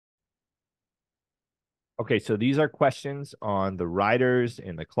Okay, so these are questions on the riders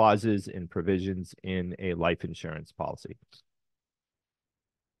and the clauses and provisions in a life insurance policy.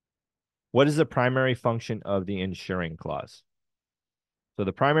 What is the primary function of the insuring clause? So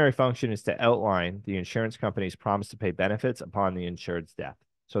the primary function is to outline the insurance company's promise to pay benefits upon the insured's death.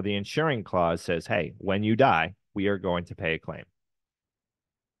 So the insuring clause says, hey, when you die, we are going to pay a claim.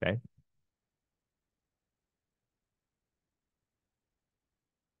 Okay.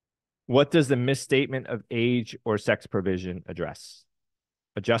 What does the misstatement of age or sex provision address?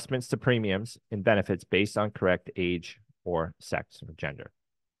 Adjustments to premiums and benefits based on correct age or sex or gender.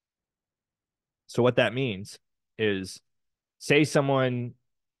 So what that means is, say someone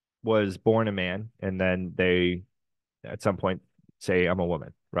was born a man and then they at some point say I'm a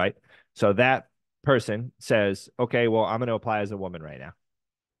woman, right? So that person says, okay, well, I'm going to apply as a woman right now.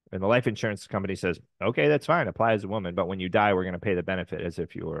 And the life insurance company says, okay, that's fine, apply as a woman, but when you die, we're going to pay the benefit as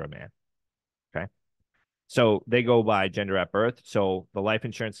if you were a man. Okay. So they go by gender at birth. So the life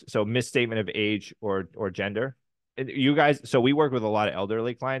insurance, so misstatement of age or gender. You guys, so we work with a lot of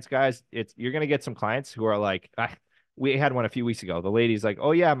elderly clients, guys. You're gonna get some clients who are like, we had one a few weeks ago. The lady's like,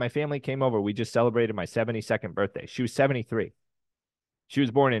 oh yeah, my family came over. We just celebrated my 72nd birthday. She was 73. She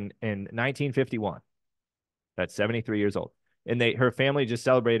was born in 1951. That's 73 years old. And her family just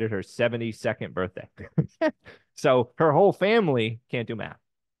celebrated her 72nd birthday. So her whole family can't do math,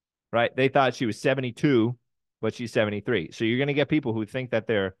 right? They thought she was 72, but she's 73. So you're going to get people who think that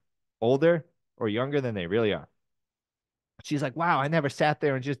they're older or younger than they really are. She's like, wow, I never sat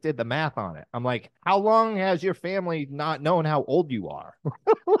there and just did the math on it. I'm like, how long has your family not known how old you are?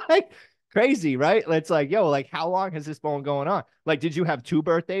 Like, crazy, right? It's like, yo, like, how long has this been going on? Like, did you have two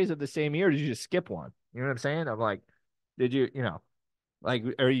birthdays of the same year? Or did you just skip one? You know what I'm saying? I'm like, did you, like,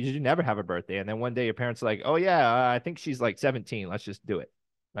 or did you never have a birthday? And then one day your parents are like, oh, yeah, I think she's like 17. Let's just do it.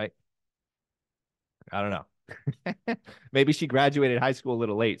 Right. I don't know. Maybe she graduated high school a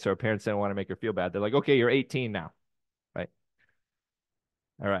little late, so her parents didn't want to make her feel bad. They're like, okay, you're 18 now. Right.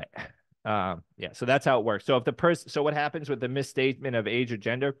 All right. Yeah, so that's how it works. So if the person, so what happens with the misstatement of age or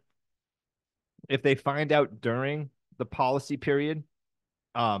gender? If they find out during the policy period,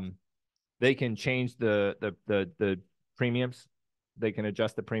 um, they can change the premiums. They can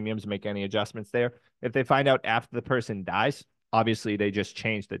adjust the premiums, make any adjustments there. If they find out after the person dies, obviously they just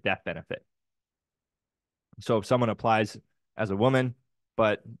change the death benefit. So if someone applies as a woman,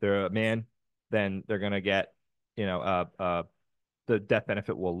 but they're a man, then they're gonna get, the death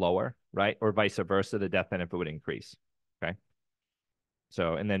benefit will lower, right? Or vice versa, the death benefit would increase. Okay.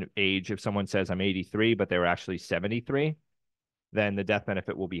 So, and then age, if someone says I'm 83, but they were actually 73, then the death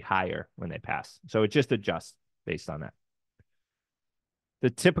benefit will be higher when they pass. So it just adjusts based on that. The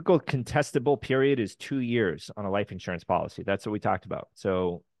typical contestable period is 2 years on a life insurance policy. That's what we talked about.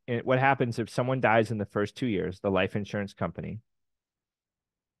 So what happens if someone dies in the first 2 years, the life insurance company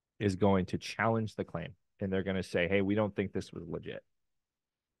is going to challenge the claim and they're going to say, hey, we don't think this was legit.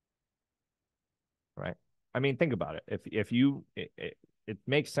 Right. I mean, think about it. If you, it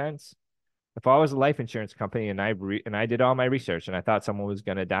makes sense. If I was a life insurance company and I did all my research and I thought someone was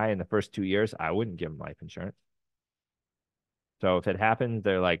going to die in the first 2 years, I wouldn't give them life insurance. So if it happens,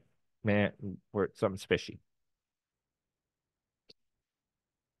 they're like, man, something's fishy.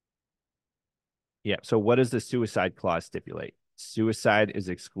 Yeah. So what does the suicide clause stipulate? Suicide is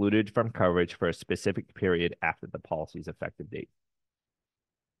excluded from coverage for a specific period after the policy's effective date.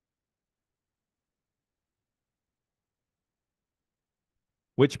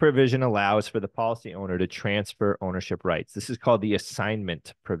 Which provision allows for the policy owner to transfer ownership rights? This is called the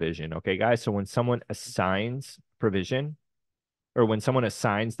assignment provision. Okay, guys. So when someone assigns provision or when someone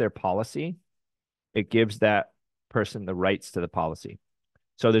assigns their policy, it gives that person the rights to the policy.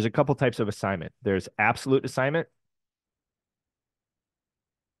 So there's a couple types of assignment. There's absolute assignment,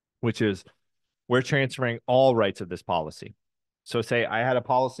 which is we're transferring all rights of this policy. So say I had a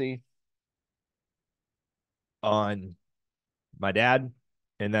policy on my dad,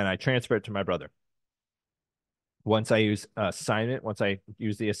 and then I transfer it to my brother. Once I use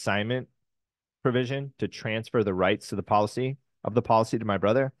the assignment provision to transfer the rights to the policy to my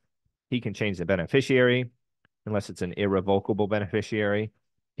brother, he can change the beneficiary unless it's an irrevocable beneficiary.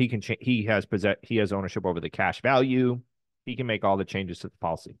 He can he has ownership over the cash value. He can make all the changes to the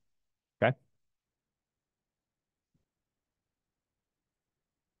policy. Okay.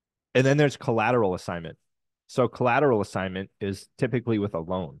 And then there's collateral assignment. So collateral assignment is typically with a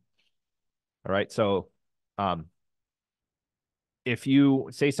loan. All right. So if you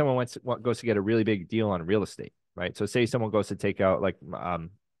say someone goes to get a really big deal on real estate, right? So say someone goes to take out like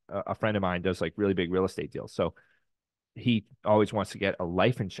a friend of mine does like really big real estate deals. So he always wants to get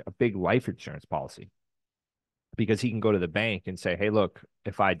a big life insurance policy. because he can go to the bank and say, hey, look,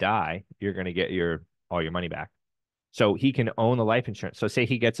 if I die, you're going to get all your money back. So he can own the life insurance. So say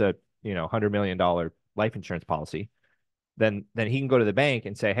he gets a, $100 million life insurance policy, then he can go to the bank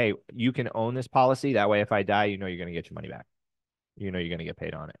and say, hey, you can own this policy. That way, if I die, you're going to get your money back. You're going to get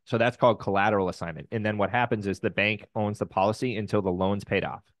paid on it. So that's called collateral assignment. And then what happens is the bank owns the policy until the loan's paid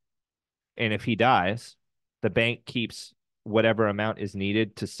off. And if he dies, the bank keeps whatever amount is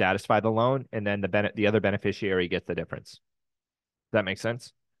needed to satisfy the loan, and then the other beneficiary gets the difference. Does that make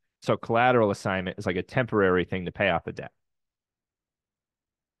sense? So collateral assignment is like a temporary thing to pay off the debt.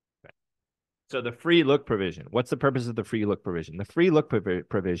 Okay. So the free look provision. What's the purpose of the free look provision? The free look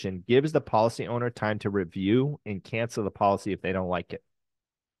provision gives the policy owner time to review and cancel the policy if they don't like it.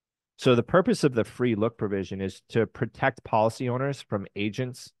 So the purpose of the free look provision is to protect policy owners from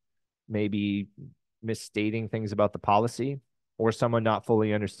agents maybe misstating things about the policy, or someone not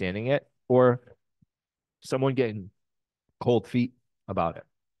fully understanding it, or someone getting cold feet about it.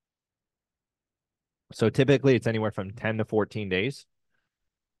 So typically it's anywhere from 10 to 14 days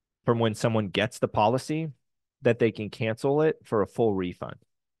from when someone gets the policy that they can cancel it for a full refund.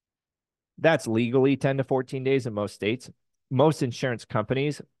 That's legally 10 to 14 days in most states. Most insurance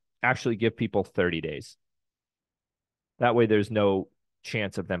companies actually give people 30 days. That way there's no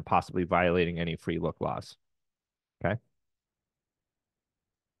chance of them possibly violating any free look laws. Okay.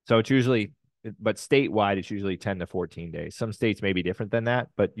 So it's usually, but statewide, it's usually 10 to 14 days. Some states may be different than that,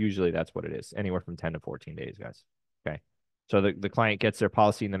 but usually that's what it is. Anywhere from 10 to 14 days, guys. Okay. So the client gets their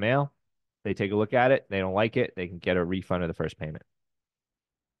policy in the mail. They take a look at it. They don't like it. They can get a refund of the first payment.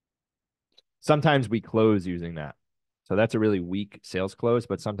 Sometimes we close using that. So that's a really weak sales close,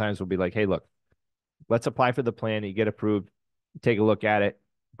 but sometimes we'll be like, hey, look, let's apply for the plan. You get approved. Take a look at it.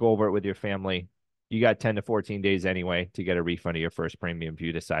 Go over it with your family. You got 10 to 14 days anyway to get a refund of your first premium if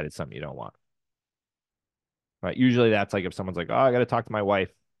you decided something you don't want. Right. Usually that's like if someone's like, oh, I got to talk to my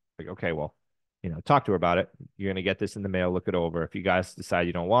wife. Like, okay, well, talk to her about it. You're going to get this in the mail. Look it over. If you guys decide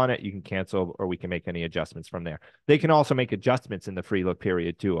you don't want it, you can cancel, or we can make any adjustments from there. They can also make adjustments in the free look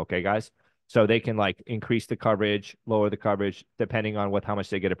period too. Okay, guys. So they can like increase the coverage, lower the coverage, depending on how much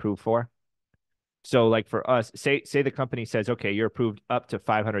they get approved for. So like for us, say the company says, okay, you're approved up to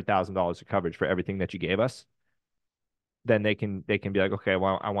 $500,000 of coverage for everything that you gave us. Then they can be like, okay,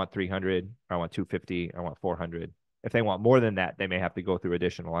 well, I want 300, I want 250, I want 400. If they want more than that, they may have to go through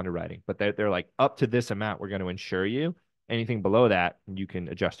additional underwriting. But they're like, up to this amount, we're going to insure you. Anything below that, you can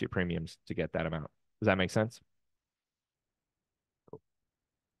adjust your premiums to get that amount. Does that make sense? Cool.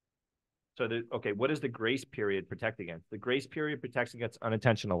 So okay, what does the grace period protect against? The grace period protects against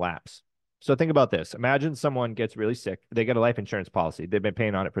unintentional lapse. So think about this. Imagine someone gets really sick. They get a life insurance policy. They've been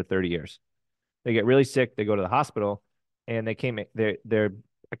paying on it for 30 years. They get really sick. They go to the hospital, and their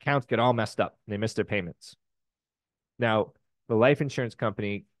accounts get all messed up. They miss their payments. Now, the life insurance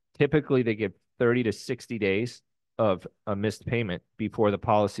company, typically they give 30 to 60 days of a missed payment before the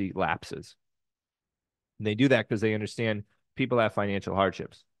policy lapses. And they do that because they understand people have financial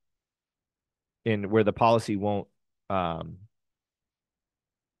hardships, and where the policy won't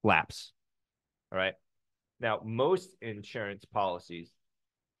lapse. All right. Now, most insurance policies,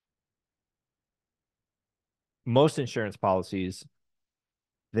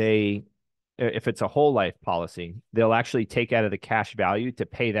 if it's a whole life policy, they'll actually take out of the cash value to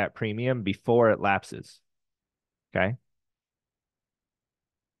pay that premium before it lapses. Okay.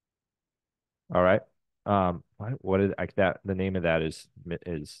 All right. What is that? The name of that is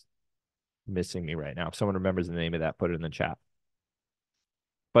missing me right now. If someone remembers the name of that, put it in the chat.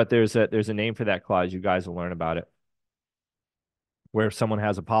 But there's a name for that clause. You guys will learn about it. Where if someone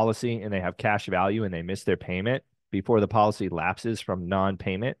has a policy and they have cash value and they miss their payment before the policy lapses from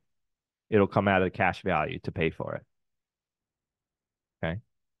non-payment, it'll come out of the cash value to pay for it. Okay.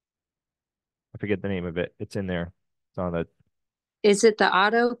 I forget the name of it. It's in there. It's on the. Is it the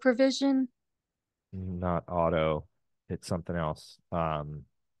auto provision? Not auto. It's something else.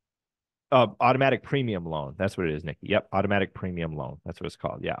 Automatic premium loan. That's what it is, Nikki. Yep. Automatic premium loan. That's what it's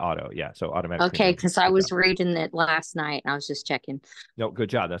called. Yeah. Auto. Yeah. So automatic. Okay. Because I was reading it last night and I was just checking. No, good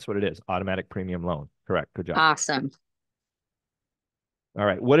job. That's what it is. Automatic premium loan. Correct. Good job. Awesome. All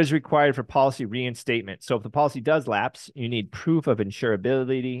right. What is required for policy reinstatement? So if the policy does lapse, you need proof of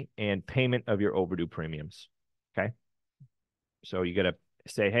insurability and payment of your overdue premiums. Okay. So you got to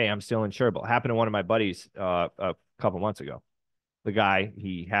say, hey, I'm still insurable. Happened to one of my buddies a couple months ago. The guy,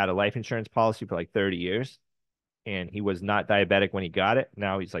 he had a life insurance policy for like 30 years, and he was not diabetic when he got it.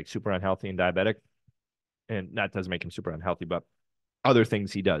 Now he's like super unhealthy and diabetic. And that doesn't make him super unhealthy, but other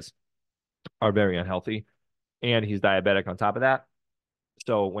things he does are very unhealthy. And he's diabetic on top of that.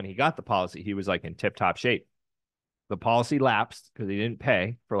 So when he got the policy, he was like in tip-top shape. The policy lapsed because he didn't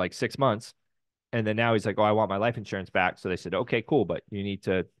pay for like 6 months. And then now he's like, oh, I want my life insurance back. So they said, okay, cool, but you need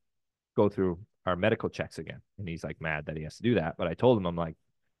to go through our medical checks again. And he's like mad that he has to do that. But I told him, I'm like,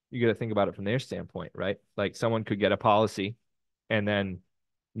 you got to think about it from their standpoint, right? Like someone could get a policy and then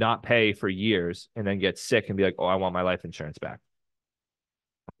not pay for years and then get sick and be like, oh, I want my life insurance back.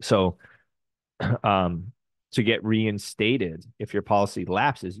 So to get reinstated, if your policy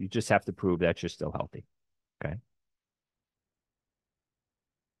lapses, you just have to prove that you're still healthy. Okay.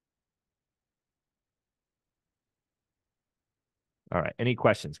 All right. Any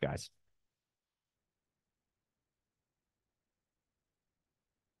questions, guys?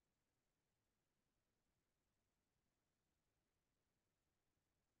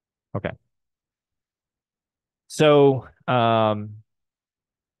 Okay. So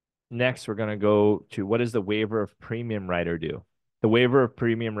next we're going to go to what does the waiver of premium rider do? The waiver of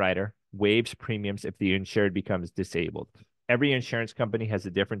premium rider waives premiums if the insured becomes disabled. Every insurance company has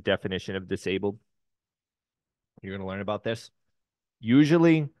a different definition of disabled. You're going to learn about this.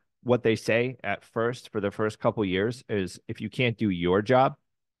 Usually what they say at first for the first couple years is if you can't do your job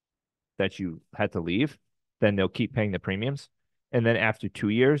that you had to leave, then they'll keep paying the premiums. And then after 2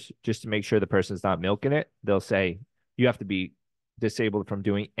 years, just to make sure the person's not milking it, they'll say you have to be disabled from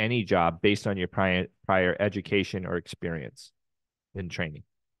doing any job based on your prior education or experience in training.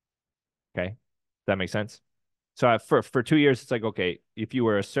 Okay. Does that make sense? So for 2 years, it's like, okay, if you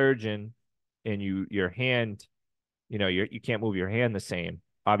were a surgeon and your hand, you can't move your hand the same,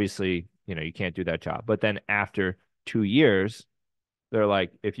 obviously, you can't do that job. But then after 2 years, they're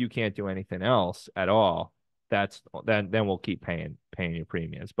like, if you can't do anything else at all, then we'll keep paying your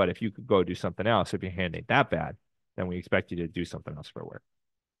premiums. But if you could go do something else, if your hand ain't that bad, then we expect you to do something else for work.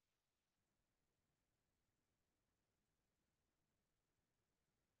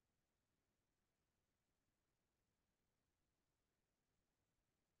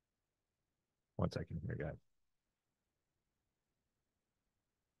 One second here, guys.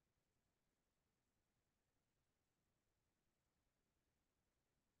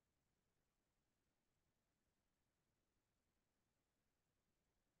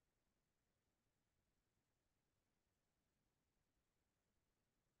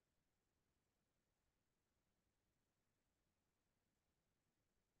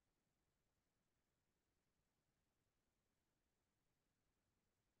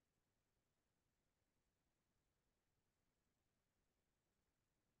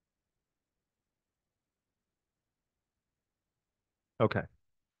 Okay.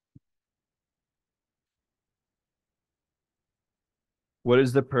 What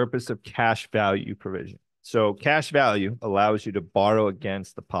is the purpose of cash value provision? So cash value allows you to borrow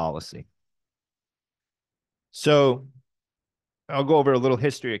against the policy. So I'll go over a little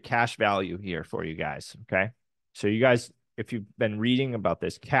history of cash value here for you guys. Okay. So you guys, if you've been reading about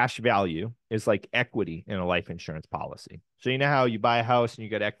this, cash value is like equity in a life insurance policy. So you know how you buy a house and you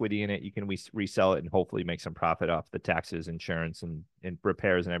get equity in it, you can resell it and hopefully make some profit off the taxes, insurance, and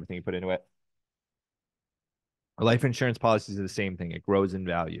repairs and everything you put into it. A life insurance policy is the same thing. It grows in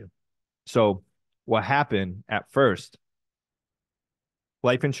value. So what happened at first,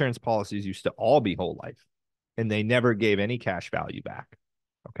 life insurance policies used to all be whole life and they never gave any cash value back.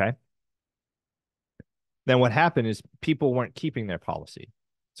 Okay. Then what happened is people weren't keeping their policy.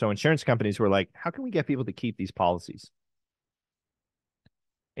 So insurance companies were like, how can we get people to keep these policies?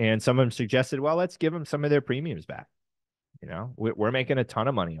 And some of them suggested, well, let's give them some of their premiums back. We're making a ton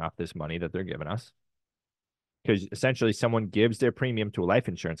of money off this money that they're giving us. Because essentially someone gives their premium to a life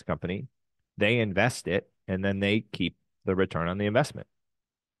insurance company, they invest it, and then they keep the return on the investment.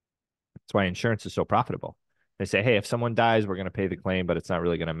 That's why insurance is so profitable. They say, hey, if someone dies, we're going to pay the claim, but it's not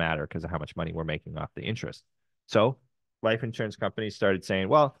really going to matter because of how much money we're making off the interest. So life insurance companies started saying,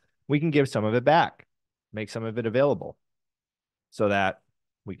 well, we can give some of it back, make some of it available so that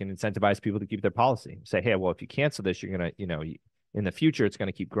we can incentivize people to keep their policy. Say, hey, well, if you cancel this, you're going to, in the future, it's going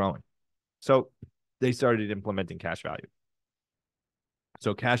to keep growing. So they started implementing cash value.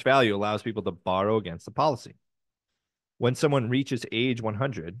 So cash value allows people to borrow against the policy. When someone reaches age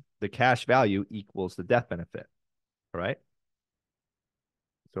 100, the cash value equals the death benefit, all right?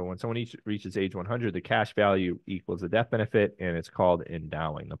 So when someone reaches age 100, the cash value equals the death benefit, and it's called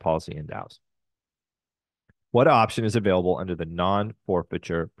endowing. The policy endows. What option is available under the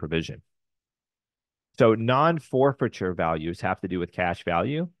non-forfeiture provision? So non-forfeiture values have to do with cash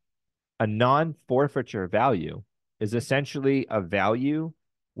value. A non-forfeiture value is essentially a value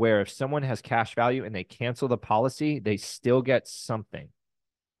where if someone has cash value and they cancel the policy, they still get something.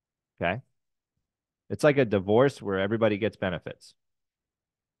 Okay. It's like a divorce where everybody gets benefits.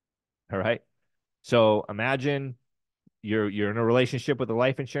 All right. So imagine you're in a relationship with a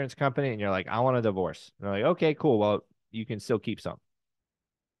life insurance company and you're like, I want a divorce. And they're like, okay, cool. Well, you can still keep some.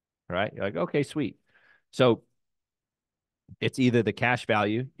 Right? You're like, okay, sweet. So it's either the cash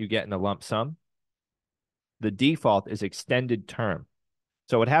value you get in a lump sum. The default is extended term.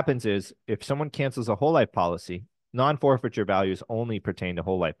 So what happens is if someone cancels a whole life policy, non-forfeiture values only pertain to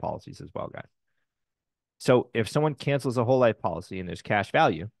whole life policies as well, guys. So if someone cancels a whole life policy and there's cash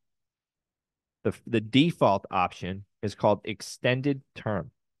value, the default option is called extended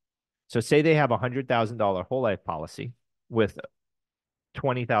term. So say they have a $100,000 whole life policy with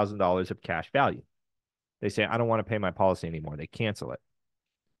 $20,000 of cash value. They say, I don't want to pay my policy anymore. They cancel it.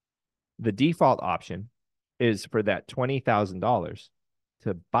 The default option is for that $20,000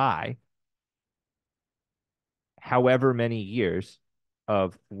 to buy however many years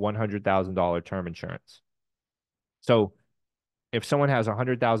of $100,000 term insurance. So if someone has a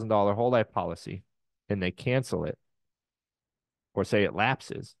 $100,000 whole life policy and they cancel it or say it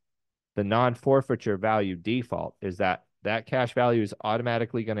lapses, the non-forfeiture value default is that that cash value is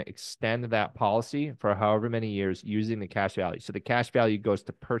automatically going to extend that policy for however many years using the cash value. So the cash value goes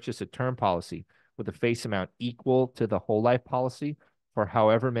to purchase a term policy with a face amount equal to the whole life policy for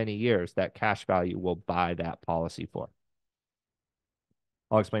however many years that cash value will buy that policy for.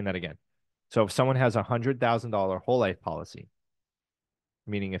 I'll explain that again. So if someone has a $100,000 whole life policy,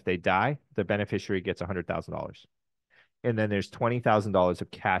 meaning if they die, the beneficiary gets $100,000. And then there's $20,000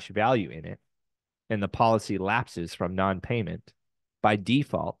 of cash value in it, and the policy lapses from non-payment, by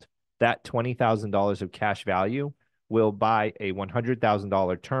default, that $20,000 of cash value will buy a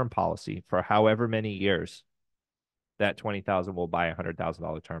 $100,000 term policy for however many years that $20,000 will buy a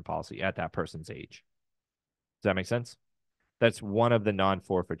 $100,000 term policy at that person's age. Does that make sense? That's one of the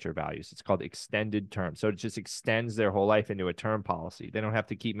non-forfeiture values. It's called extended term. So it just extends their whole life into a term policy. They don't have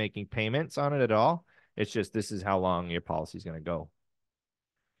to keep making payments on it at all. It's just this is how long your policy is going to go.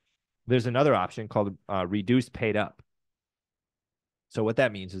 There's another option called reduced paid up. So what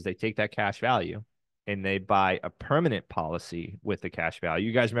that means is they take that cash value and they buy a permanent policy with the cash value.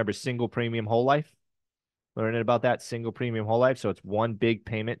 You guys remember single premium whole life? Learning about that single premium whole life. So it's one big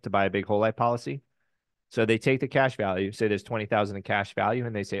payment to buy a big whole life policy. So they take the cash value, say there's $20,000 in cash value,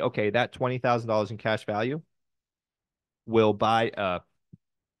 and they say, okay, that $20,000 in cash value will buy a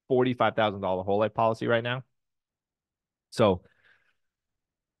 $45,000 whole life policy right now. So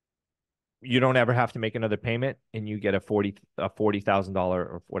you don't ever have to make another payment, and you get a $40,000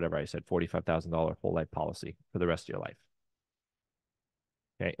 or whatever I said, $45,000 whole life policy for the rest of your life.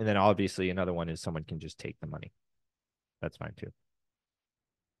 Okay, and then obviously another one is someone can just take the money. That's fine too.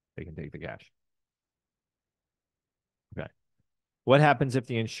 They can take the cash. Okay. What happens if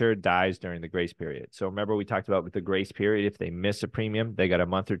the insured dies during the grace period? So remember we talked about with the grace period, if they miss a premium, they got a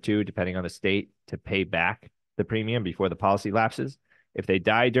month or two, depending on the state, to pay back the premium before the policy lapses. If they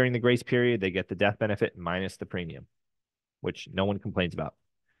die during the grace period, they get the death benefit minus the premium, which no one complains about.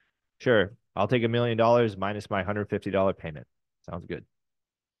 Sure, I'll take $1 million minus my $150 payment. Sounds good.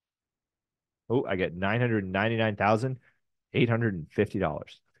 Oh, I get $999,850. All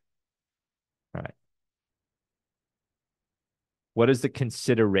right. What is the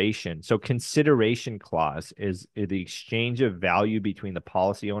consideration? So consideration clause is the exchange of value between the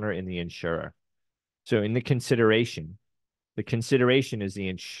policy owner and the insurer. So in the consideration is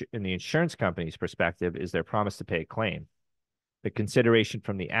in the insurance company's perspective is their promise to pay a claim. The consideration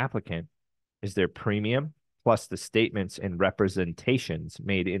from the applicant is their premium plus the statements and representations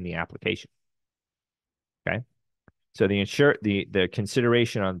made in the application. Okay. So the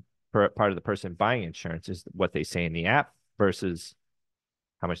consideration on part of the person buying insurance is what they say in the app versus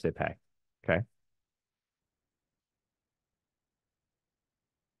how much they pay. Okay.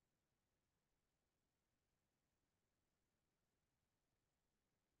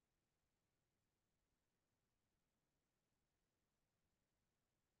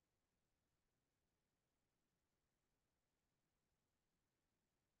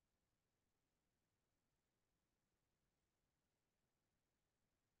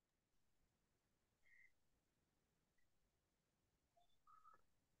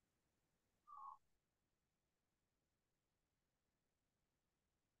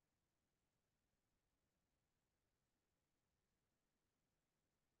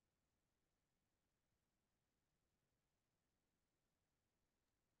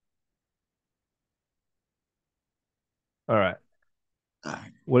 All right.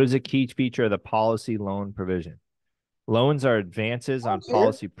 What is a key feature of the policy loan provision? Loans are advances on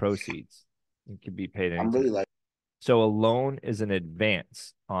policy proceeds. It can be paid anytime. I'm really like, So a loan is an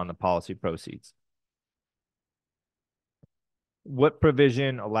advance on the policy proceeds. What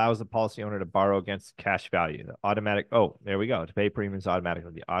provision allows the policy owner to borrow against cash value? The automatic, oh, there we go. To pay premiums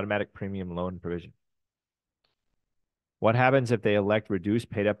automatically, the automatic premium loan provision. What happens if they elect reduced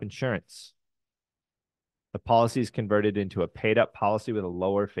paid up insurance? The policy is converted into a paid up policy with a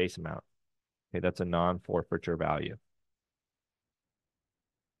lower face amount. Okay, that's a non-forfeiture value.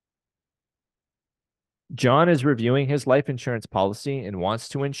 John is reviewing his life insurance policy and wants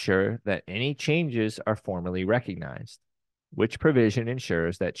to ensure that any changes are formally recognized. Which provision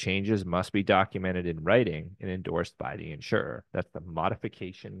ensures that changes must be documented in writing and endorsed by the insurer? That's the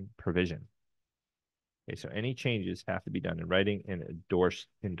modification provision. Okay, so any changes have to be done in writing and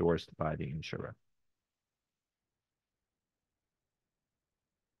endorsed by the insurer.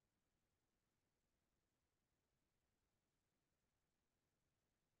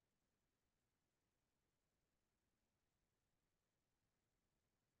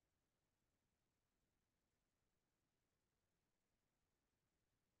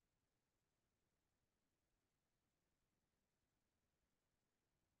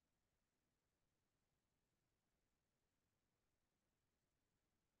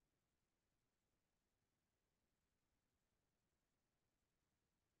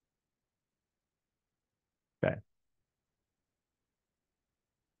 Okay.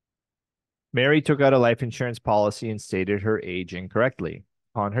 Mary took out a life insurance policy and stated her age incorrectly.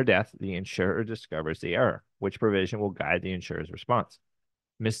 Upon her death, the insurer discovers the error. Which provision will guide the insurer's response?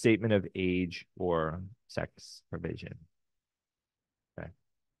 Misstatement of age or sex provision. Okay.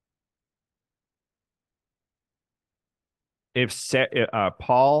 If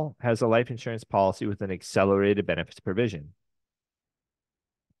Paul has a life insurance policy with an accelerated benefits provision,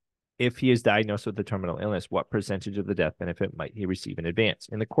 if he is diagnosed with a terminal illness, what percentage of the death benefit might he receive in advance?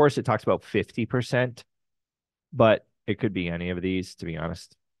 In the course, it talks about 50%, but it could be any of these, to be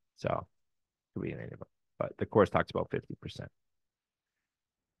honest. So it could be any of them, but the course talks about 50%.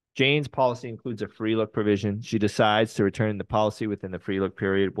 Jane's policy includes a free look provision. She decides to return the policy within the free look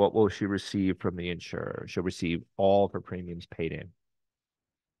period. What will she receive from the insurer? She'll receive all of her premiums paid in.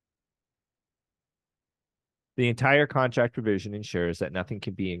 The entire contract provision ensures that nothing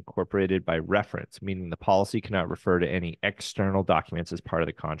can be incorporated by reference, meaning the policy cannot refer to any external documents as part of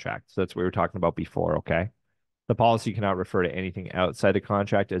the contract. So that's what we were talking about before, okay? The policy cannot refer to anything outside the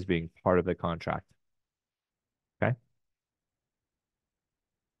contract as being part of the contract. Okay?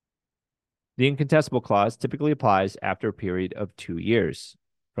 The incontestable clause typically applies after a period of 2 years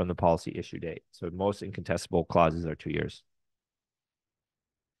from the policy issue date. So most incontestable clauses are 2 years.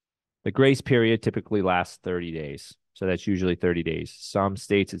 The grace period typically lasts 30 days. So that's usually 30 days. Some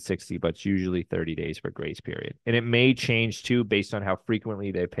states it's 60, but it's usually 30 days for grace period. And it may change too based on how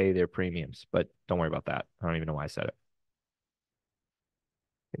frequently they pay their premiums, but don't worry about that. I don't even know why I said it.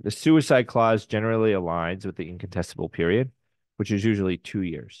 The suicide clause generally aligns with the incontestable period, which is usually 2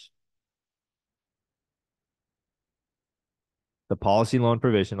 years. The policy loan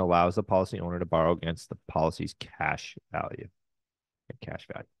provision allows the policy owner to borrow against the policy's cash value. Cash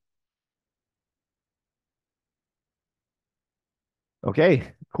value.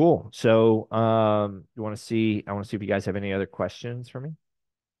 Okay, cool. So you want to see, I want to see if you guys have any other questions for me.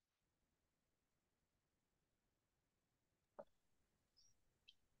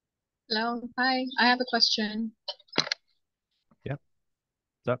 Hello, hi, I have a question. Yeah.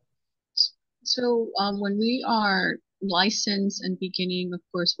 What's up? So when we are licensed and beginning, of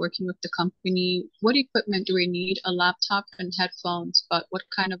course, working with the company, what equipment do we need? A laptop and headphones, but what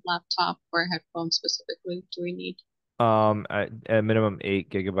kind of laptop or headphones specifically do we need? A minimum 8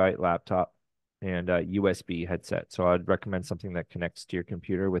 GB laptop and a USB headset. So I'd recommend something that connects to your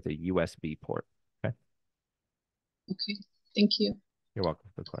computer with a USB port. Okay. Okay, thank you. You're welcome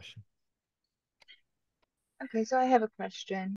for the question. Okay, so I have a question.